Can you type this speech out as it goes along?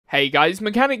Hey guys,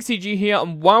 Mechanic CG here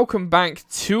and welcome back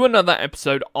to another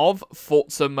episode of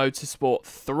Forza Motorsport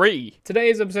 3. Today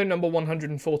is episode number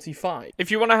 145. If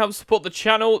you want to help support the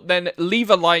channel, then leave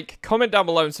a like, comment down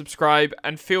below and subscribe,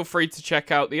 and feel free to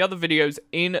check out the other videos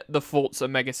in the Forza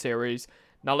Mega series.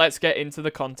 Now let's get into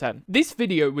the content. This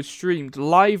video was streamed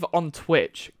live on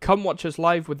Twitch. Come watch us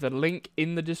live with the link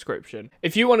in the description.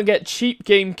 If you want to get cheap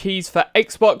game keys for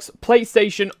Xbox,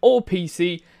 PlayStation or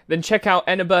PC, then check out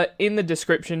Eneba in the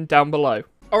description down below.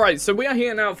 Alright, so we are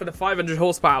here now for the 500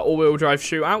 horsepower all-wheel drive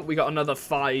shootout. We got another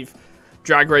 5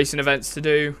 drag racing events to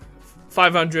do.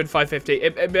 500, 550.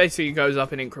 It basically goes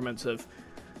up in increments of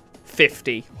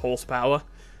 50 horsepower.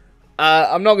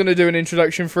 I'm not going to do an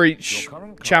introduction for each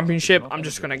championship. I'm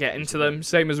just going to get into them,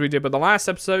 same as we did with the last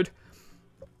episode.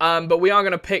 But we are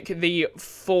going to pick the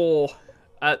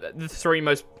 3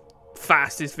 most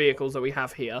fastest vehicles that we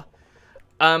have here.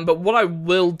 But what I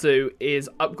will do is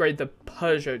upgrade the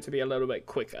Peugeot to be a little bit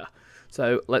quicker.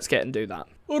 So let's get and do that.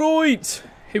 Alright,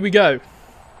 here we go.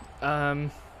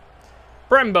 Brembo.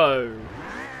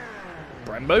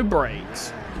 Brembo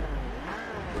brakes.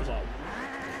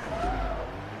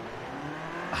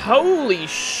 Holy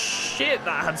shit,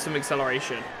 that had some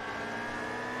acceleration.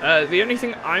 The only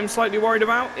thing I'm slightly worried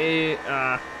about is...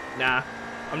 nah,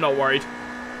 I'm not worried.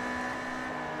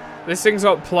 This thing's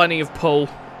got plenty of pull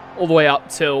all the way up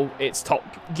till its top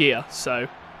gear, so...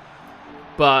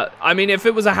 But, I mean, if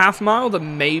it was a half mile,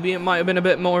 then maybe it might have been a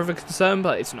bit more of a concern,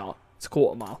 but it's not. It's a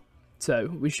quarter mile, so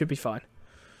we should be fine.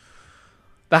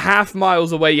 The half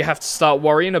miles away, you have to start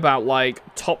worrying about, like,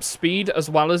 top speed as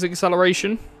well as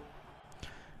acceleration.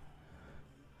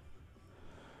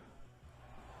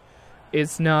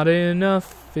 It's not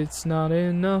enough, it's not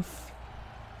enough.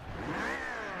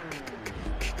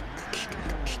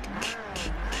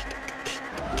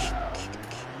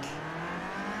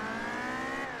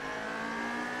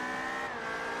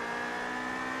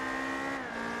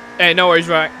 Hey, no worries,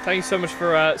 right. Thank you so much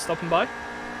for stopping by.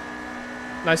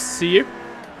 Nice to see you.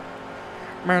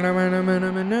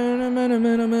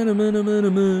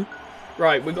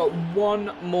 Right, we got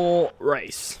one more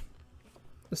race.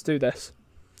 Let's do this.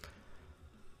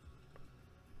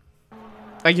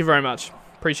 Thank you very much.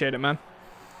 Appreciate it, man.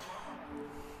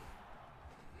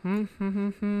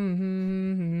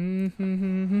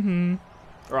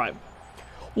 Right.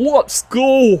 Let's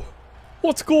go!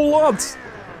 Let's go, lads!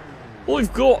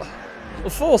 I've got a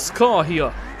fast car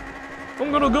here.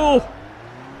 I'm gonna go.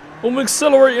 I'm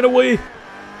accelerating away.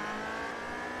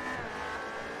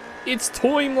 It's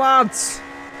time, lads.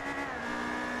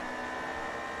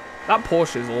 That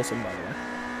Porsche is awesome, by the way.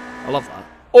 I love that.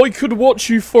 I could watch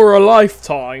you for a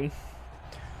lifetime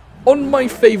on my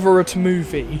favourite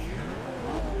movie.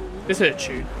 This is a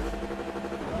tune.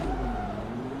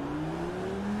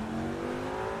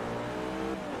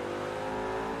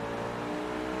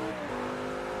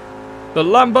 The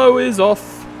Lambo is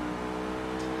off.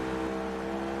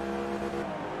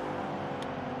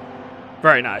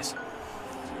 Very nice.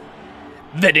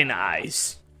 Very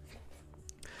nice.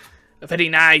 A very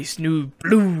nice new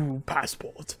blue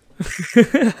passport.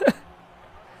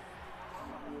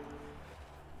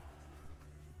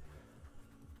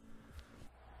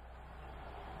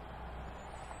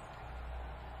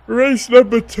 Race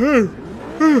number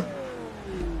 2.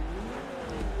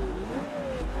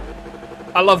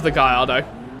 I love the Gallardo.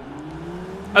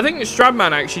 I think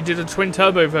Stradman actually did a twin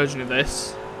turbo version of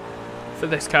this for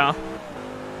this car.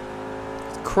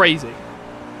 It's crazy.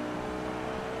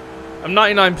 I'm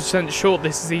 99% sure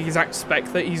this is the exact spec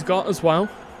that he's got as well.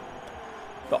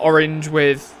 The orange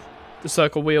with the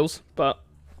circle wheels, but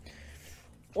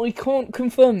I can't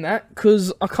confirm that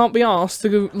because I can't be asked to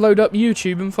go load up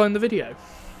YouTube and find the video.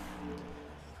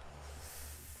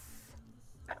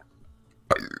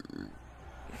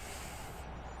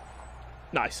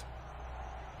 Nice.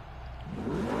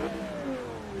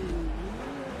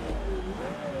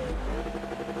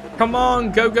 Come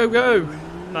on, go, go, go.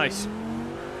 Nice.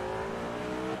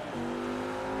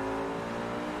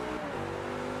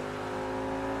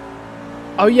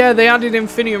 Oh yeah, they added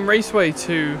Infinium Raceway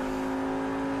to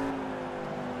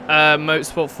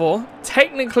Motorsport 4.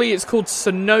 Technically, it's called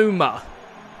Sonoma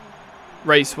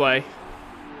Raceway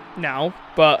now,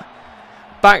 but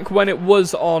back when it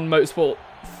was on Motorsport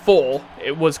 4,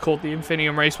 it was called the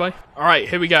Infinium Raceway. Alright,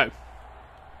 here we go.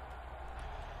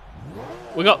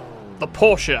 We got the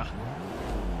Porsche.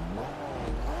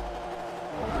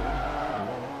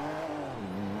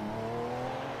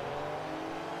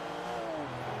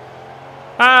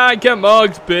 Ah, get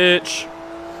mugged, bitch.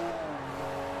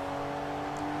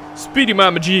 Speedy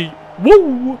Mama G.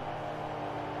 Woo!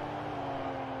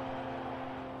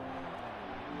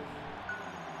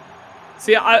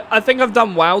 See, I think I've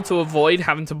done well to avoid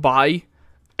having to buy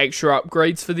extra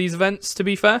upgrades for these events, to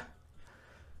be fair.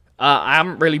 I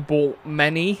haven't really bought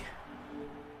many.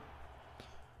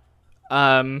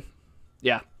 Yeah,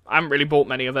 I haven't really bought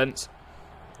many events.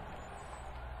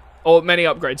 Or many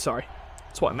upgrades, sorry.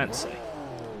 That's what I meant to say.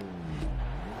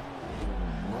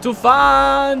 To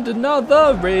find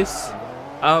another race,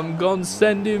 I'm gonna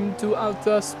send him to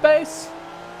outer space.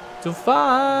 To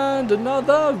find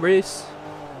another race.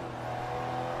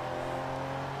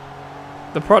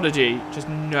 The Prodigy just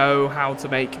know how to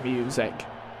make music.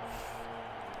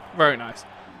 Very nice.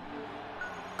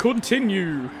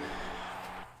 Continue.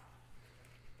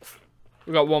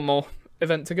 We've got one more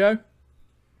event to go.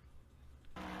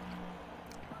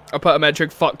 I put a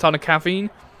metric fuck ton of caffeine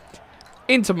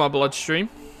into my bloodstream.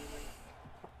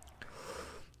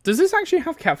 Does this actually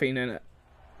have caffeine in it?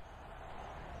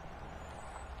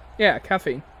 Yeah,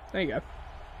 caffeine. There you go.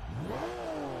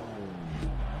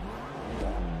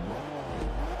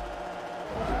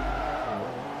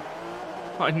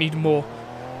 I need more.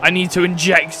 I need to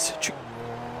inject.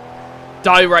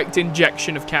 Direct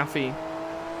injection of caffeine.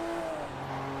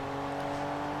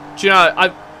 Do you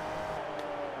know,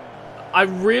 I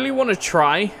really want to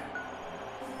try.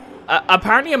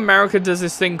 Apparently America does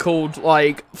this thing called,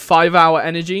 like, 5-hour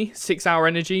energy, 6-hour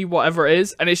energy, whatever it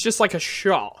is. And it's just like a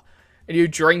shot. And you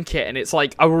drink it, and it's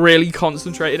like a really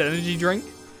concentrated energy drink.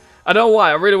 I don't know why,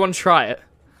 I really want to try it.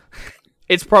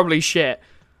 It's probably shit.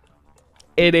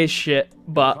 It is shit,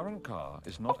 but I'm going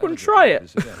to try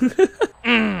it.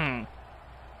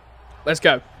 Let's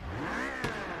go.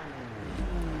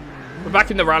 We're back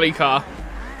in the rally car.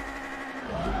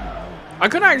 I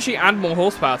could actually add more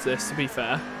horsepower to this, to be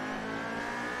fair.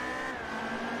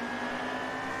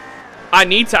 I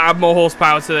need to add more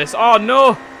horsepower to this. Oh,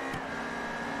 no.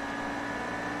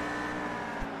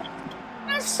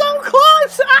 That's so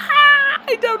close. Aha!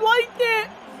 I don't like it.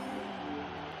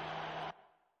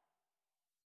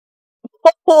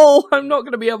 Oh, I'm not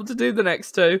going to be able to do the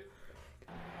next two.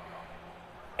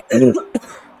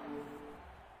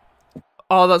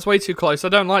 Oh, that's way too close. I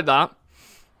don't like that.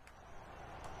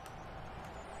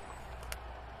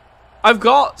 I've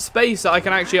got space that I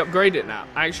can actually upgrade it now.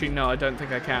 Actually, no, I don't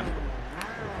think I can.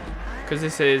 Because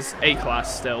this is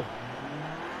A-class still.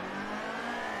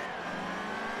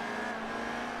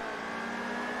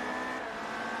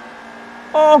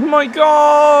 Oh my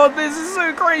god, this is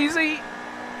so crazy.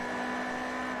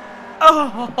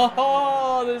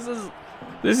 Oh,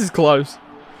 this is close.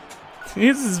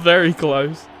 This is very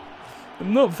close.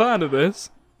 I'm not a fan of this.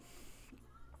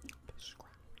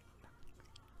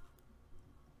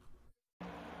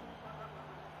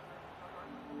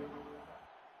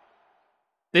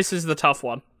 This is the tough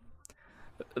one.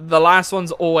 The last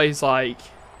one's always like...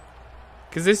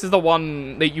 Because this is the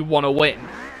one that you want to win.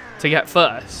 To get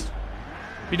first.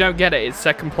 If you don't get it, it's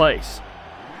second place.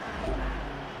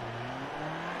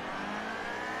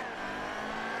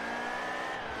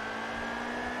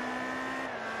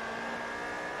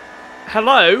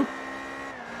 Hello?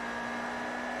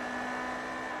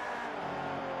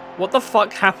 What the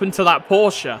fuck happened to that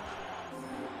Porsche?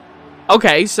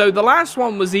 Okay, so the last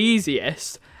one was the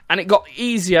easiest, and it got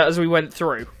easier as we went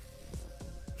through.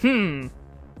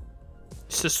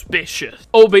 Suspicious.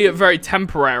 Albeit very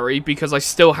temporary, because I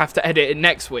still have to edit it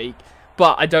next week,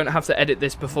 but I don't have to edit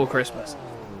this before Christmas.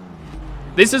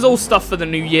 This is all stuff for the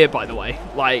new year, by the way.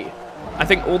 Like, I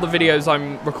think all the videos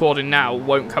I'm recording now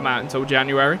won't come out until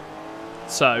January.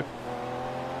 So,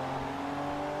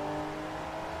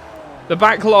 the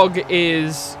backlog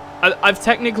is... I've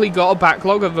technically got a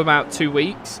backlog of about 2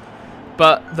 weeks,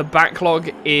 but the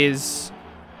backlog is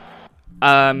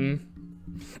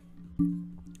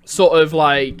sort of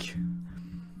like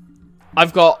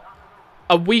I've got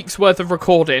a week's worth of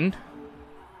recording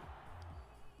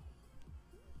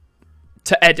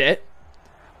to edit.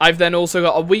 I've then also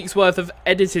got a week's worth of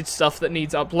edited stuff that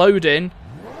needs uploading,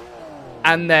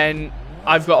 and then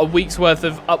I've got a week's worth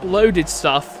of uploaded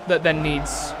stuff that then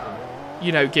needs,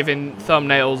 you know, giving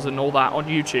thumbnails and all that on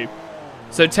YouTube.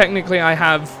 So technically I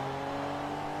have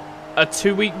a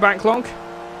 2-week backlog.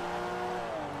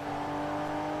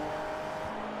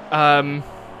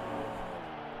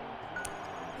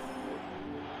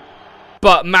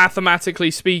 But mathematically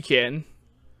speaking,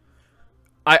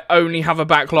 I only have a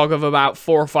backlog of about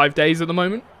 4 or 5 days at the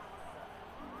moment.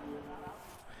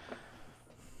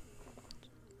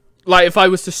 Like, if I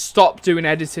was to stop doing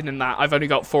editing and that, I've only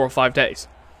got 4 or 5 days.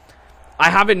 I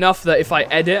have enough that if I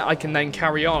edit, I can then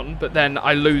carry on, but then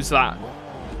I lose that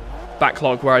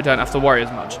backlog where I don't have to worry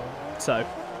as much. So,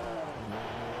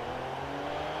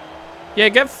 yeah,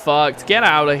 get fucked. Get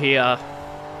out of here.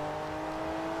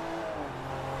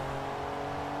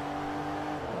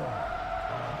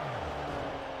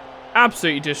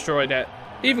 Absolutely destroyed it.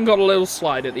 Even got a little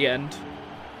slide at the end.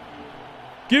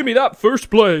 Give me that first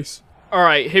place.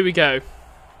 Alright, here we go.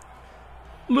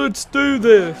 Let's do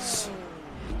this.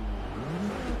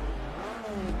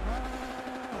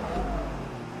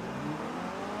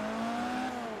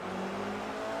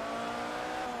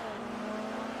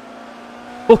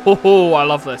 Oh, I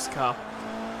love this car.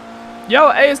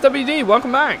 Yo, ASWD,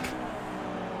 welcome back.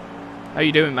 How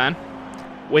you doing, man?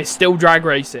 We're still drag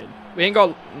racing. We ain't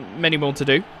got many more to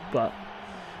do, but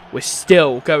we're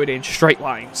still going in straight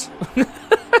lines.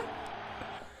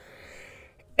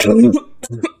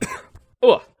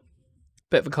 Oh,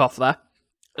 bit of a cough there.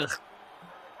 Ugh.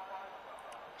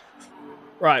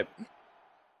 Right.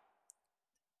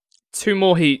 2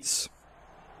 more heats.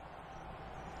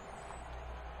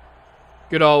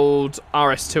 Good old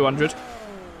RS200.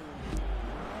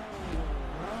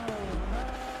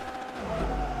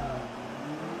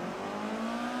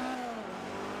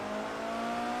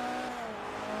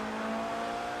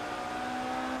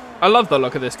 I love the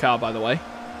look of this car, by the way.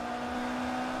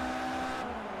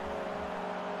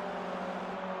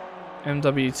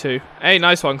 MW2. Hey,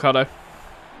 nice one, Cardo.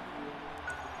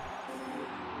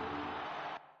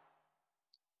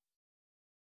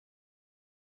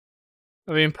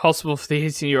 I mean, impossible for the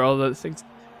 18-year-old that thinks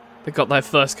they got their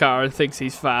first car and thinks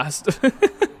he's fast.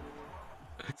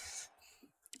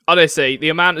 Honestly, the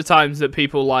amount of times that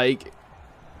people, like,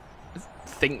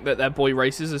 think that their boy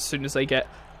races as soon as they get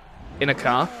in a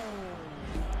car.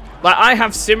 Like, I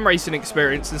have sim racing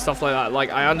experience and stuff like that. Like,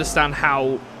 I understand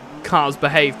how cars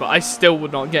behave, but I still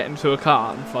would not get into a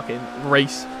car and fucking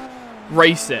race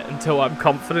it until I'm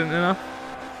confident enough.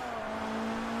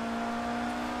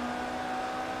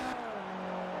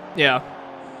 Yeah.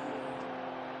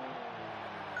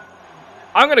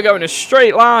 I'm gonna go in a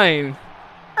straight line.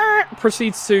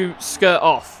 Proceeds to skirt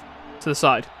off to the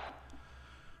side.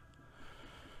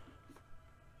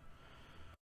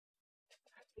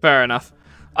 Fair enough.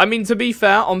 I mean, to be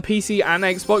fair, on PC and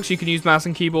Xbox, you can use mouse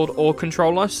and keyboard or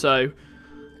controller, so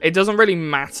it doesn't really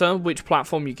matter which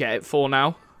platform you get it for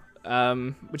now,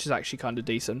 which is actually kind of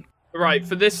decent. Right,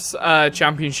 for this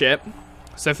championship,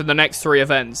 so for the next 3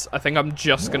 events, I think I'm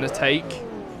just going to take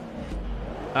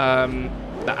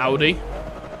the Audi.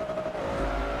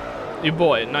 You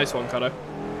bought it. Nice one, Cotto.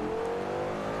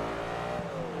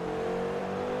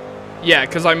 Yeah,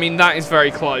 because, I mean, that is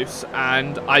very close,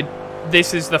 and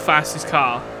this is the fastest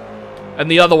car, and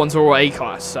the other ones are all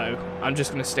A-class, so I'm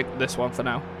just going to stick with this one for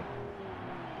now.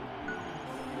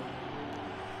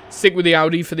 Stick with the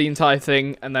Audi for the entire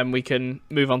thing, and then we can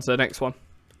move on to the next one.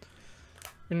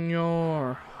 In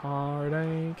your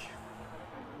heartache.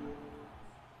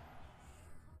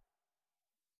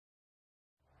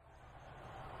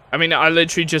 I mean, I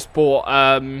literally just bought,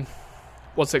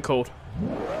 what's it called?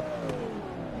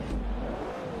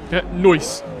 Yeah,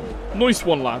 nice. Nice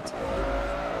one, lad.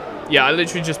 Yeah, I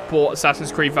literally just bought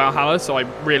Assassin's Creed Valhalla, so I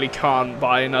really can't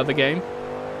buy another game.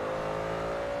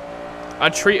 I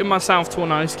treated myself to a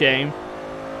nice game.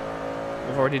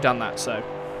 I've already done that, so.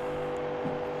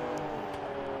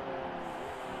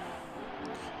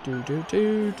 Do.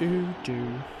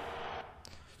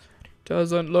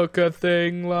 Doesn't look a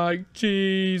thing like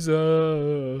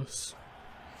Jesus.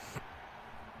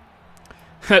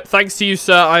 Thanks to you,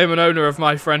 sir, I am an owner of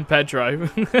my friend Pedro.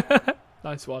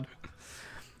 Nice one.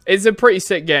 It's a pretty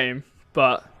sick game,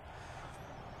 but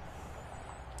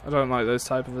I don't like those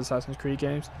type of Assassin's Creed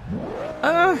games.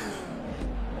 I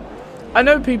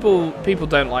know people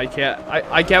don't like it.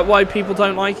 I get why people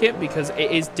don't like it, because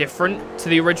it is different to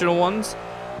the original ones.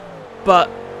 But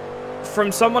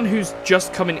from someone who's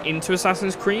just coming into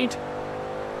Assassin's Creed,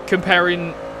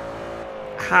 comparing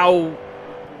how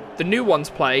the new ones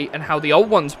play and how the old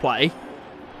ones play,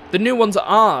 the new ones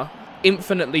are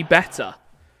infinitely better.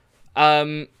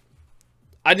 I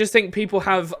just think people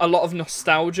have a lot of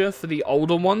nostalgia for the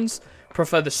older ones,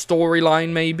 prefer the storyline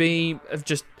maybe, have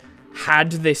just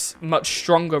had this much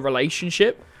stronger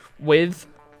relationship with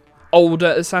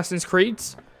older Assassin's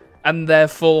Creeds, and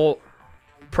therefore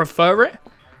prefer it.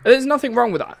 There's nothing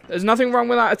wrong with that. There's nothing wrong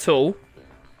with that at all.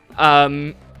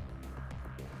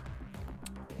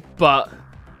 But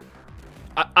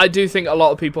I do think a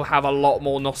lot of people have a lot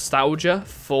more nostalgia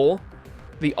for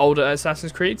the older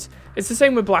Assassin's Creeds. It's the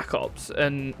same with Black Ops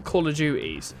and Call of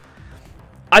Duties.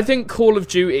 I think Call of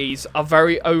Duties are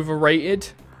very overrated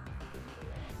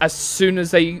as soon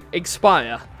as they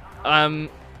expire.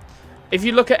 If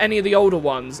you look at any of the older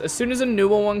ones, as soon as a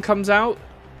newer one comes out,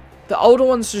 the older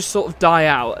ones just sort of die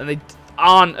out and they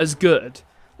aren't as good.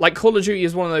 Like Call of Duty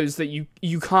is one of those that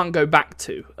you can't go back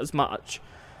to as much.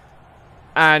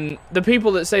 And the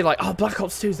people that say, like, oh, Black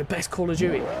Ops 2 is the best Call of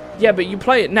Duty. Yeah, but you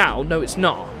play it now. No, it's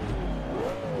not.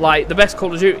 Like, the best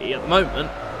Call of Duty at the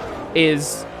moment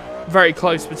is very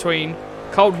close between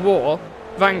Cold War,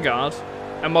 Vanguard,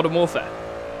 and Modern Warfare.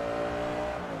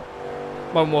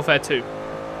 Modern Warfare 2.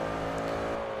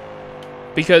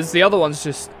 Because the other ones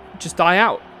just die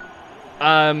out.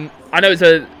 I know it's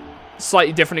a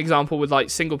slightly different example with, like,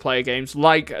 single-player games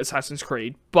like Assassin's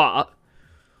Creed, but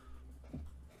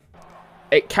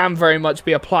it can very much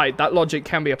be applied. That logic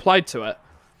can be applied to it.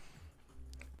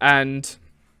 And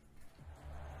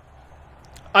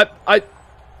I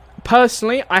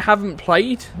personally, I haven't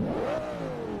played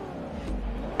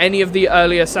any of the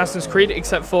early Assassin's Creed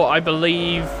except for, I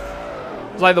believe,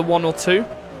 it was either 1 or 2.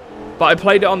 But I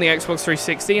played it on the Xbox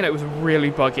 360 and it was really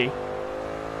buggy.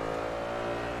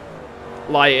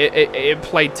 Like, it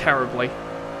played terribly.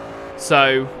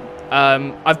 So,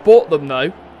 I've bought them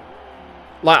though.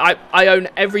 Like, I own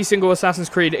every single Assassin's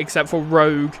Creed except for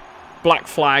Rogue, Black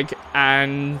Flag,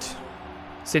 and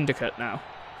Syndicate now.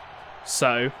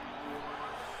 So,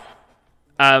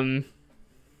 but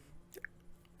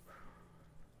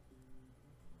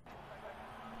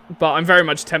I'm very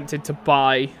much tempted to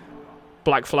buy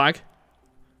Black Flag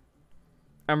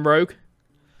and Rogue.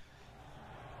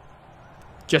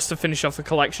 Just to finish off the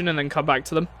collection and then come back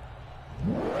to them.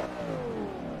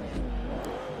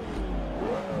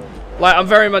 Like, I'm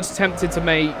very much tempted to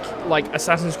make, like,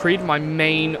 Assassin's Creed my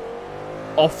main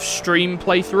off-stream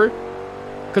playthrough.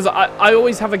 Because I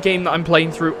always have a game that I'm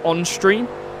playing through on-stream.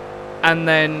 And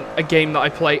then a game that I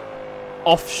play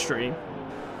off-stream.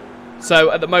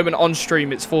 So, at the moment,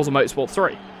 on-stream, it's Forza Motorsport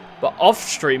 3. But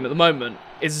off-stream, at the moment,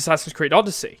 is Assassin's Creed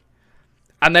Odyssey.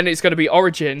 And then it's going to be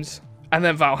Origins, and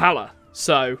then Valhalla.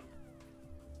 So,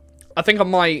 I think I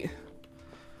might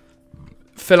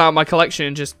fill out my collection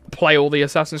and just play all the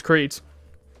Assassin's Creeds.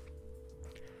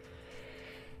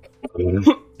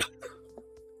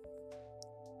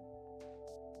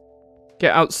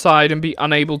 Get outside and be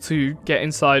unable to get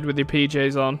inside with your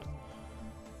PJs on.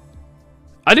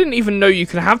 I didn't even know you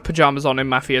could have pajamas on in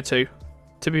Mafia 2,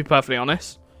 to be perfectly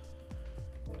honest.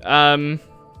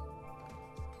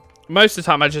 Most of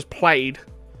the time I just played.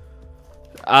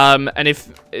 And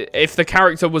if the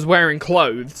character was wearing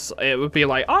clothes, it would be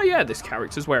like, oh yeah, this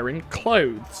character's wearing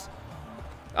clothes.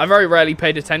 I very rarely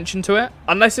paid attention to it,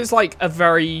 unless it's like a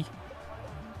very,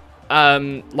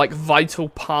 like, vital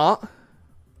part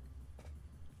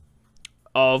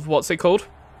of, what's it called?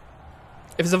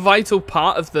 If it's a vital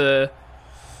part of the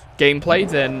gameplay,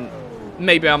 then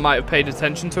maybe I might have paid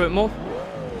attention to it more.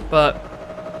 But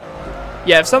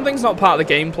yeah, if something's not part of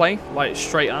the gameplay, like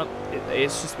straight up,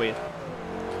 it's just weird.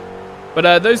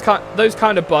 But those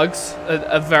kind of bugs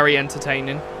are very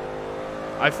entertaining,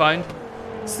 I find.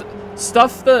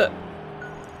 Stuff that,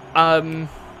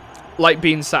 like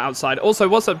being sat outside. Also,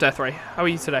 what's up, Death Ray? How are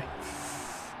you today?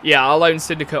 Yeah, I'll own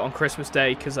Syndicate on Christmas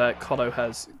Day because Cotto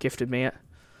has gifted me it.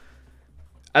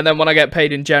 And then when I get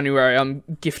paid in January, I'm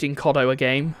gifting Cotto a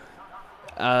game.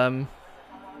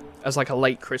 As like a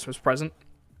late Christmas present.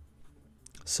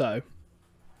 So,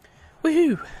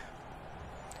 woohoo!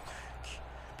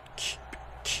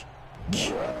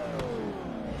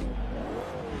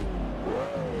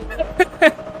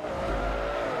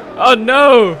 Oh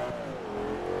no!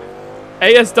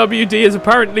 ASWD is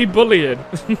apparently bullying.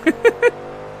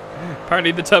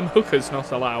 Apparently the term hooker's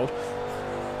not allowed.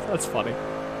 That's funny.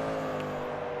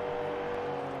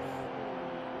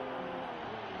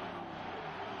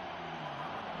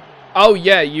 Oh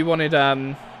yeah, you wanted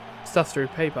stuff through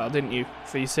PayPal, didn't you?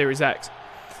 For your Series X.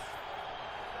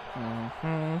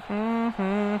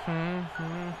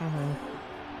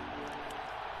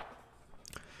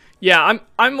 Yeah,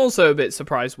 I'm also a bit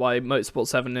surprised why Motorsport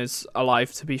 7 is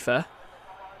alive, to be fair.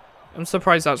 I'm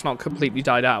surprised that's not completely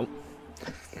died out.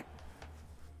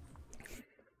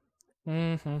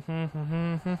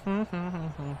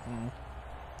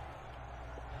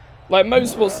 Like,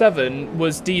 Motorsport 7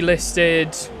 was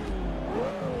delisted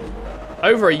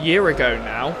over a year ago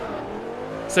now.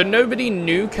 So nobody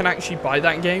new can actually buy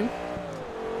that game.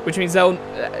 Which means there'll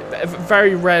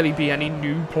very rarely be any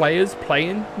new players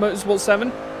playing Motorsport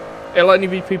 7. It'll only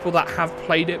be people that have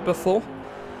played it before.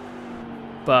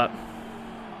 But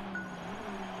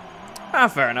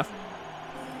fair enough.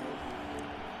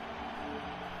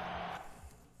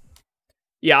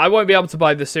 Yeah, I won't be able to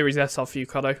buy the Series S off you,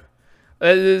 Cotto.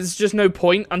 There's just no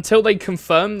point until they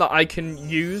confirm that I can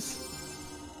use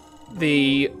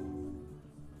the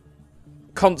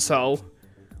console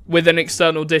with an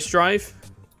external disk drive.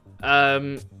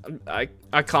 I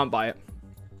can't buy it.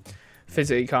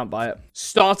 Physically can't buy it.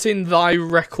 Starting thy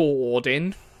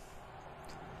recording.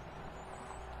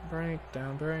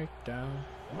 Breakdown, breakdown.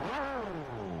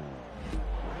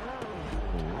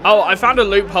 Oh, I found a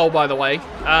loophole, by the way.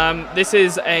 This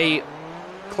is a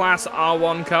Class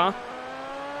R1 car.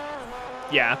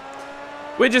 Yeah.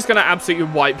 We're just going to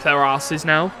absolutely wipe their asses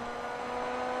now.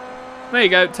 There you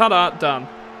go. Ta-da. Done.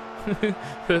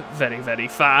 Very, very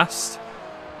fast.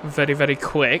 Very, very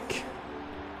quick.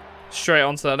 Straight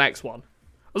on to the next one.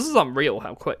 This is unreal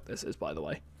how quick this is, by the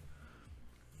way.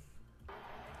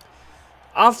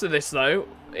 After this, though,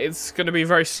 it's going to be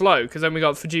very slow, because then we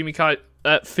got Fujimi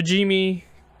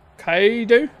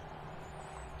Kaido?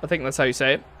 I think that's how you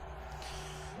say it.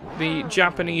 The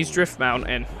Japanese drift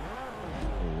mountain.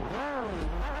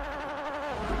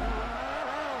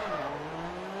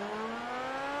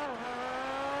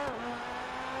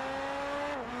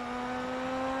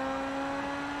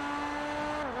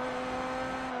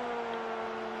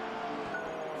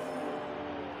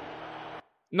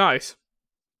 Nice.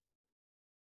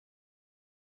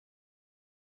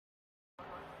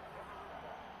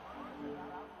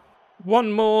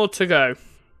 One more to go.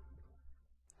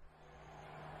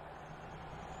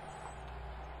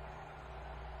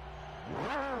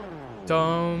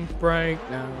 Don't break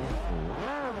now.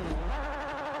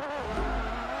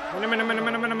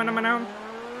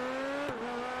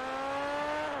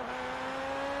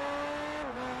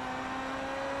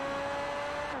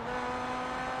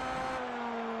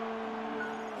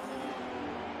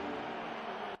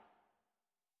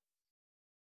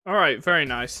 All right, very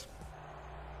nice.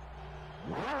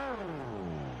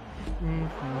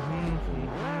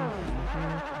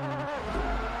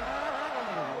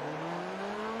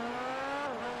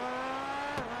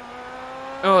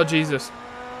 Oh, Jesus.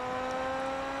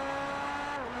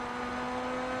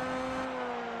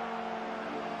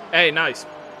 Hey, nice.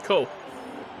 Cool.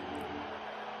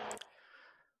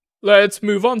 Let's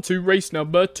move on to race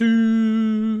number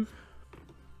 2.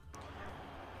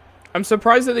 I'm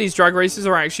surprised that these drag races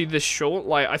are actually this short.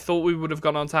 Like, I thought we would have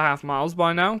gone on to half miles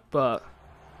by now, but...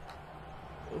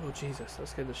 Oh, Jesus, that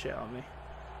scared the shit out of me.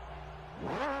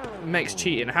 MECH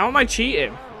cheating. How am I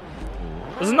cheating?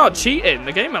 This is not cheating.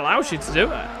 The game allows you to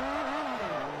do it.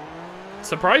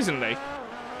 Surprisingly.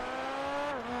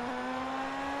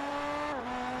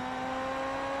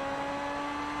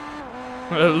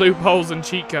 Loopholes and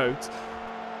cheat codes.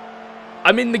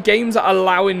 I mean, the game's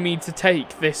allowing me to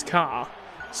take this car.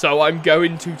 So I'm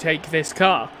going to take this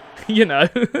car. You know.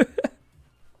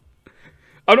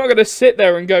 I'm not going to sit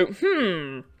there and go,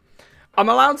 I'm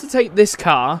allowed to take this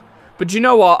car. But do you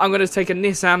know what? I'm going to take a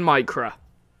Nissan Micra.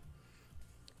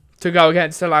 To go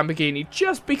against a Lamborghini.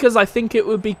 Just because I think it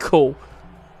would be cool.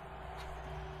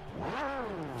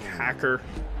 Hacker.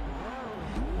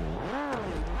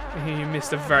 You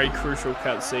missed a very crucial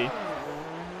cutscene.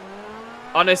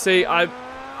 Honestly, I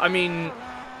mean,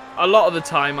 a lot of the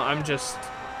time I'm just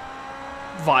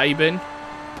vibing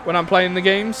when I'm playing the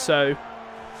game, so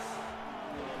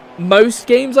most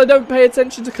games I don't pay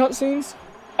attention to cutscenes.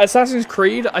 Assassin's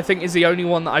Creed, I think, is the only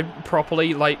one that I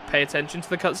properly, like, pay attention to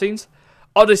the cutscenes.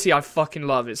 Odyssey, I fucking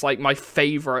love. It's, like, my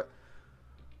favorite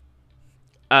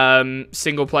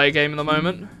single-player game at the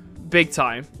moment. Big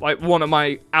time. Like, one of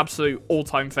my absolute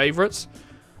all-time favorites.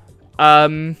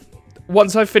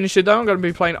 Once I finish it, though, I'm going to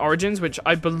be playing Origins, which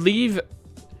I believe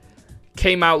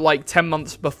came out, like, 10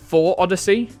 months before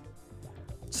Odyssey.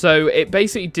 So, it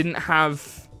basically didn't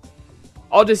have...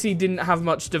 Odyssey didn't have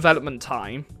much development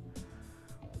time.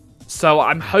 So,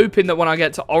 I'm hoping that when I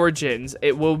get to Origins,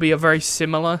 it will be a very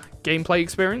similar gameplay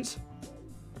experience.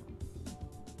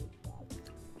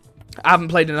 I haven't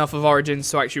played enough of Origins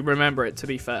to actually remember it, to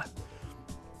be fair.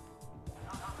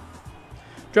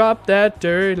 Drop that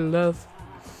dirty love.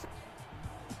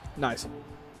 Nice.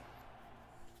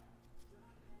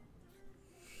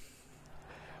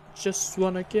 Just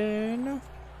wanna get...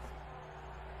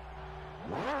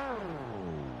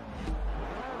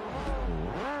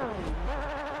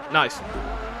 Nice.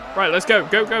 Right, let's go.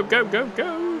 Go, go, go, go,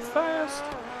 go fast.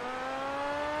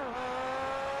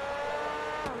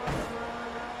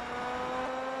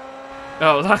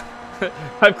 Oh, that...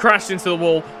 I've crashed into the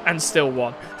wall and still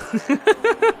won.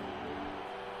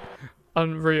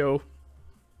 Unreal.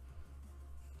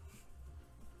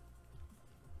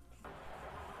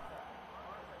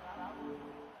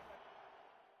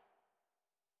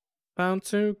 Bound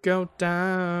to go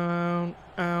down,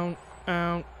 out,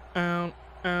 out, out,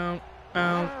 out,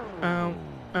 out, out,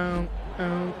 out,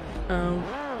 out, out,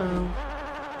 out.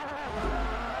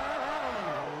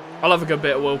 I love a good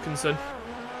bit of Wilkinson.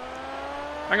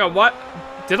 Hang on, what?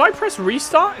 Did I press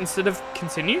restart instead of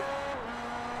continue?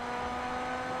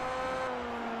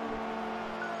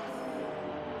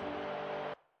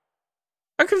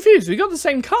 confused. We got the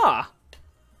same car.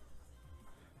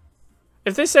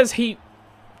 If this says Heat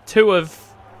 2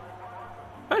 of...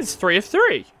 Oh, it's 3 of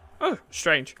 3. Oh,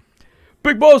 strange.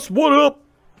 Big Boss, what up?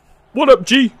 What up,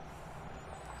 G?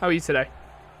 How are you today?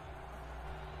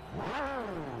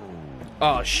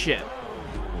 Oh, shit.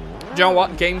 Do you know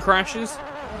what? Game crashes.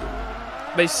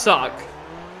 They suck.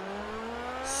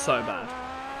 So bad.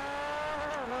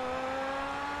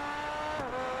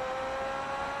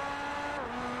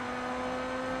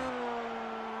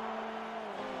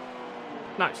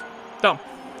 Nice. Done.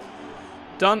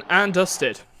 Done and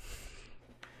dusted.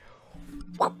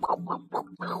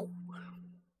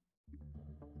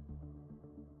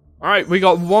 Alright, we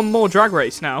got one more drag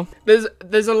race now.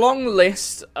 There's a long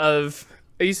list of...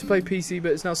 I used to play PC,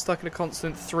 but it's now stuck in a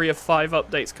constant 3 of 5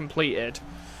 updates completed.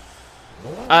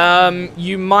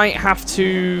 You might have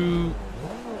to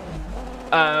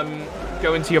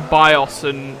go into your BIOS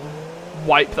and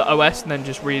wipe the OS and then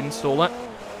just reinstall it.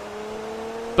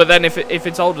 But then if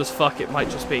it's old as fuck, it might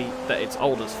just be that it's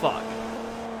old as fuck.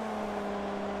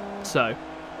 So,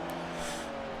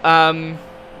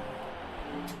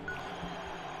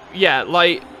 yeah,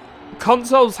 like,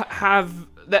 consoles have...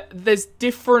 There's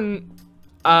different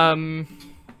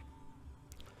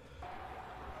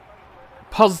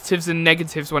positives and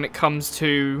negatives when it comes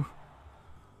to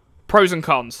pros and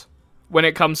cons. When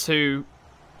it comes to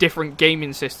different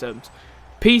gaming systems.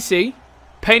 PC,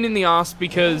 pain in the ass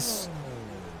because...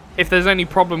 if there's any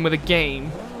problem with a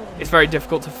game, it's very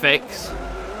difficult to fix.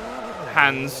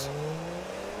 Hands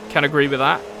can agree with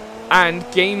that. And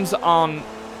games aren't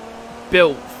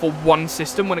built for one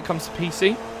system when it comes to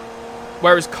PC.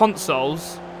 Whereas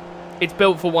consoles, it's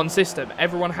built for one system.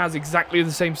 Everyone has exactly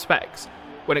the same specs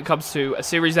when it comes to a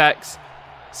Series X,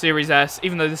 Series S,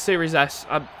 even though the Series S,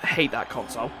 I hate that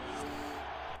console.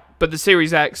 But the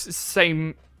Series X is the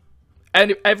same.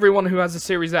 And everyone who has a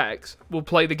Series X will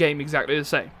play the game exactly the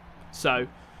same. So,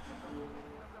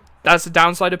 that's the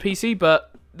downside of PC,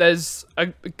 but there's a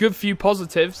good few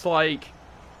positives, like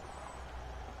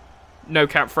no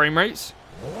cap frame rates,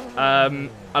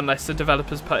 unless the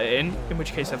developers put it in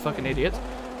which case they're fucking idiots.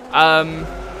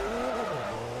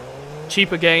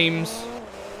 Cheaper games.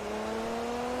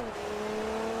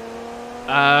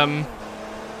 Yeah,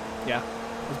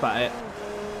 that's about it.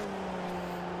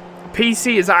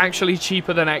 PC is actually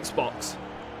cheaper than Xbox,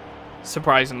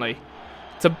 surprisingly.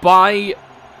 To buy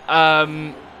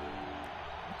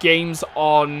games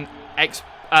on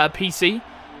PC,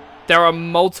 there are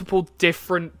multiple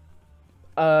different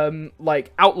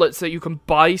like outlets that you can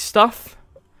buy stuff.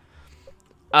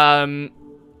 Like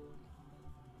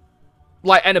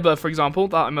Eneba, for example,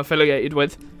 that I'm affiliated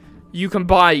with. You can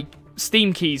buy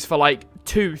Steam keys for like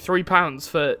 £2-3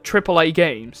 for AAA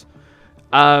games.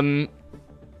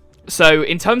 So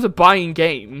in terms of buying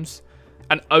games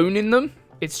and owning them,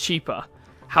 it's cheaper.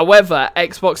 However,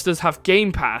 Xbox does have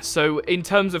Game Pass, so in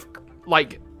terms of,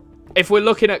 like, if we're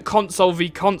looking at console v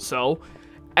console,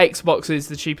 Xbox is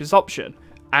the cheapest option,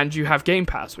 and you have Game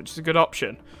Pass, which is a good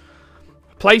option.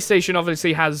 PlayStation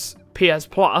obviously has PS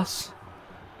Plus,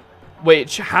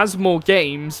 which has more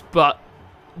games, but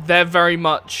they're very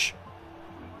much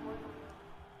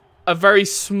a very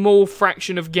small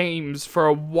fraction of games for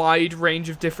a wide range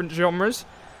of different genres,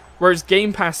 whereas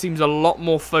Game Pass seems a lot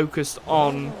more focused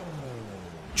on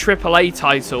AAA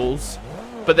titles,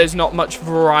 but there's not much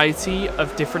variety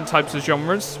of different types of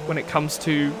genres when it comes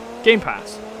to Game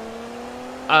Pass.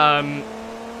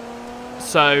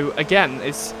 So again,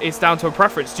 it's down to a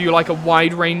preference. Do you like a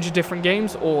wide range of different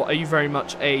games, or are you very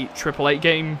much a AAA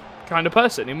game kind of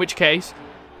person? In which case,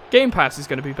 Game Pass is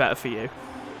going to be better for you.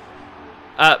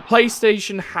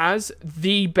 PlayStation has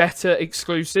the better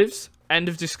exclusives. End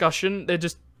of discussion. They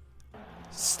just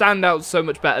stand out so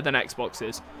much better than Xbox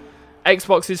is.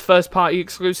 Xbox's first-party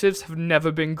exclusives have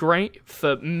never been great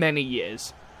for many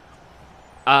years.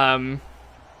 Yeah,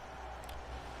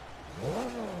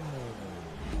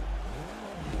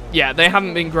 they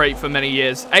haven't been great for many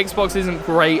years. Xbox isn't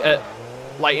great at,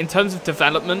 like, in terms of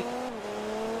development,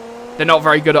 they're not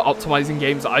very good at optimizing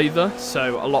games either,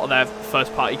 so a lot of their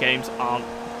first-party games aren't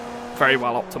very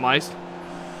well optimized.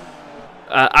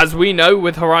 As we know,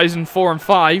 with Horizon 4 and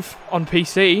 5 on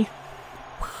PC,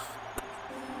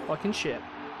 fucking shit.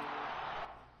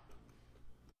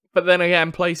 But then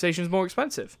again, PlayStation's more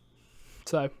expensive.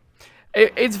 So,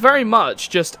 it's very much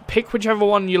just pick whichever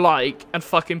one you like and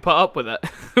fucking put up with it.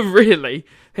 Really.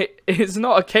 It's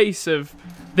not a case of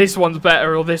this one's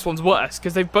better or this one's worse,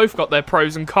 because they've both got their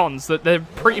pros and cons, that they're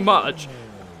pretty much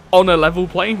on a level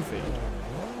playing field.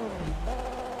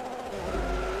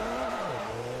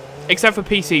 Except for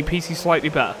PC. PC's slightly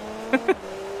better.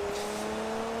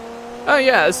 Oh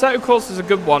yeah, Assetto Corsa is a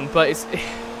good one, but it's...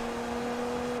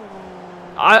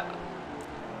 I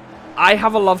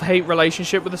have a love-hate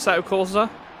relationship with Assetto Corsa.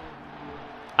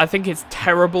 I think it's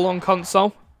terrible on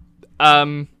console.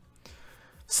 Some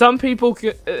people...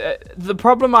 the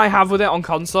problem I have with it on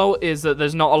console is that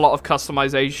there's not a lot of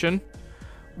customization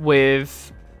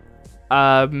with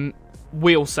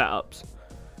wheel setups.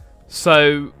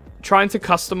 So, trying to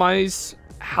customize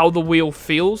how the wheel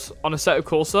feels on Assetto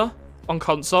Corsa on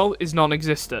console is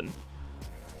non-existent.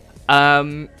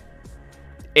 It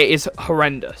is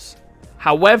horrendous.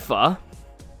 However,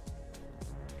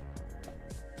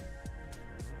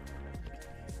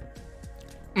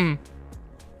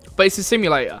 but it's a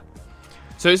simulator,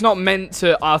 so it's not meant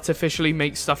to artificially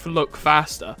make stuff look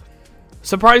faster.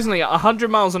 Surprisingly, at 100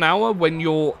 miles an hour when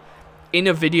you're in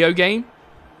a video game,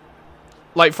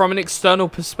 like from an external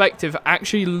perspective,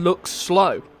 actually looks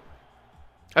slow.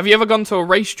 Have you ever gone to a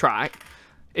racetrack?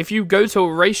 If you go to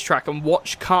a racetrack and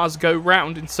watch cars go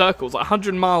round in circles at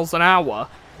 100 miles an hour,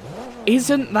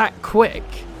 isn't that quick?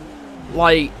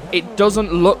 Like, it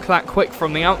doesn't look that quick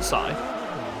from the outside.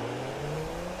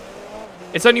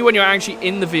 It's only when you're actually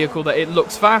in the vehicle that it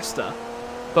looks faster.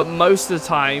 But most of the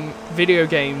time, video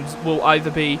games will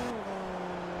either be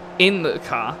in the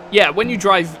car. Yeah, when you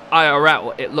drive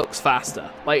IRL, it looks faster.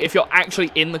 Like, if you're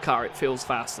actually in the car, it feels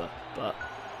faster. But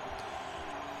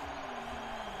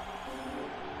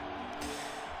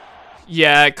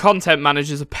yeah, content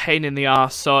manager's a pain in the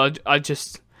ass, so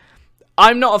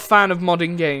I'm not a fan of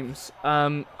modding games.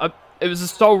 It was the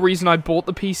sole reason I bought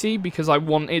the PC, because I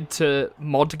wanted to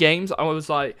mod games. I was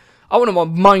like, I want to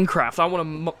mod Minecraft, I want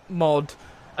to mod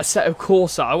Assetto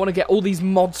Corsa, I want to get all these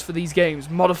mods for these games,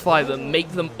 modify them, make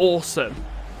them awesome.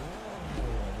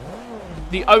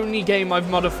 The only game I've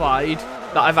modified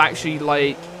that I've actually,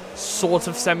 like, sort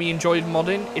of semi-enjoyed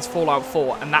modding is Fallout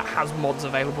 4, and that has mods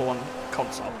available on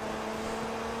console.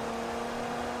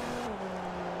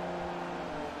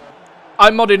 I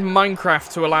modded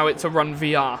Minecraft to allow it to run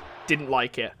VR. Didn't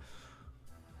like it.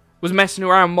 Was messing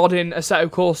around modding Assetto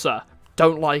Corsa.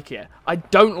 Don't like it. I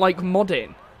don't like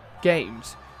modding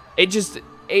games.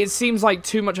 It seems like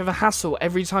too much of a hassle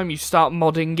every time you start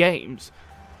modding games.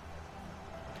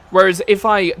 Whereas if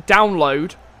I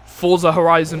download Forza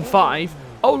Horizon 5,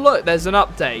 oh look, there's an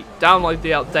update. Download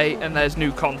the update and there's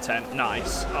new content.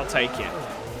 Nice. I'll take it.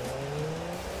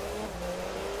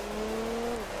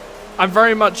 I'm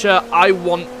very much I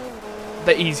want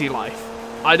the easy life.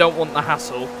 I don't want the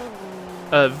hassle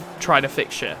of trying to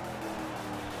fix shit.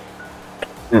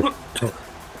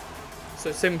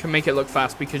 So Sim can make it look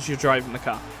fast because you're driving the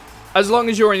car. As long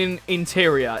as you're in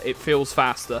interior, it feels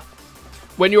faster.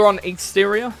 When you're on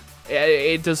exterior,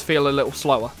 it does feel a little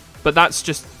slower. But that's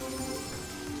just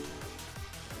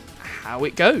how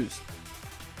it goes.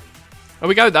 There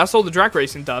we go, that's all the drag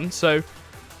racing done. So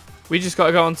we just got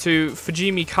to go on to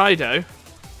Fujimi Kaido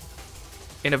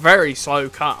in a very slow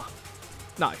car.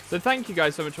 Nice. So thank you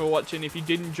guys so much for watching. If you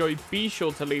did enjoy, be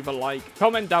sure to leave a like,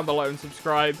 comment down below and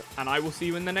subscribe. And I will see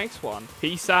you in the next one.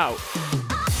 Peace out.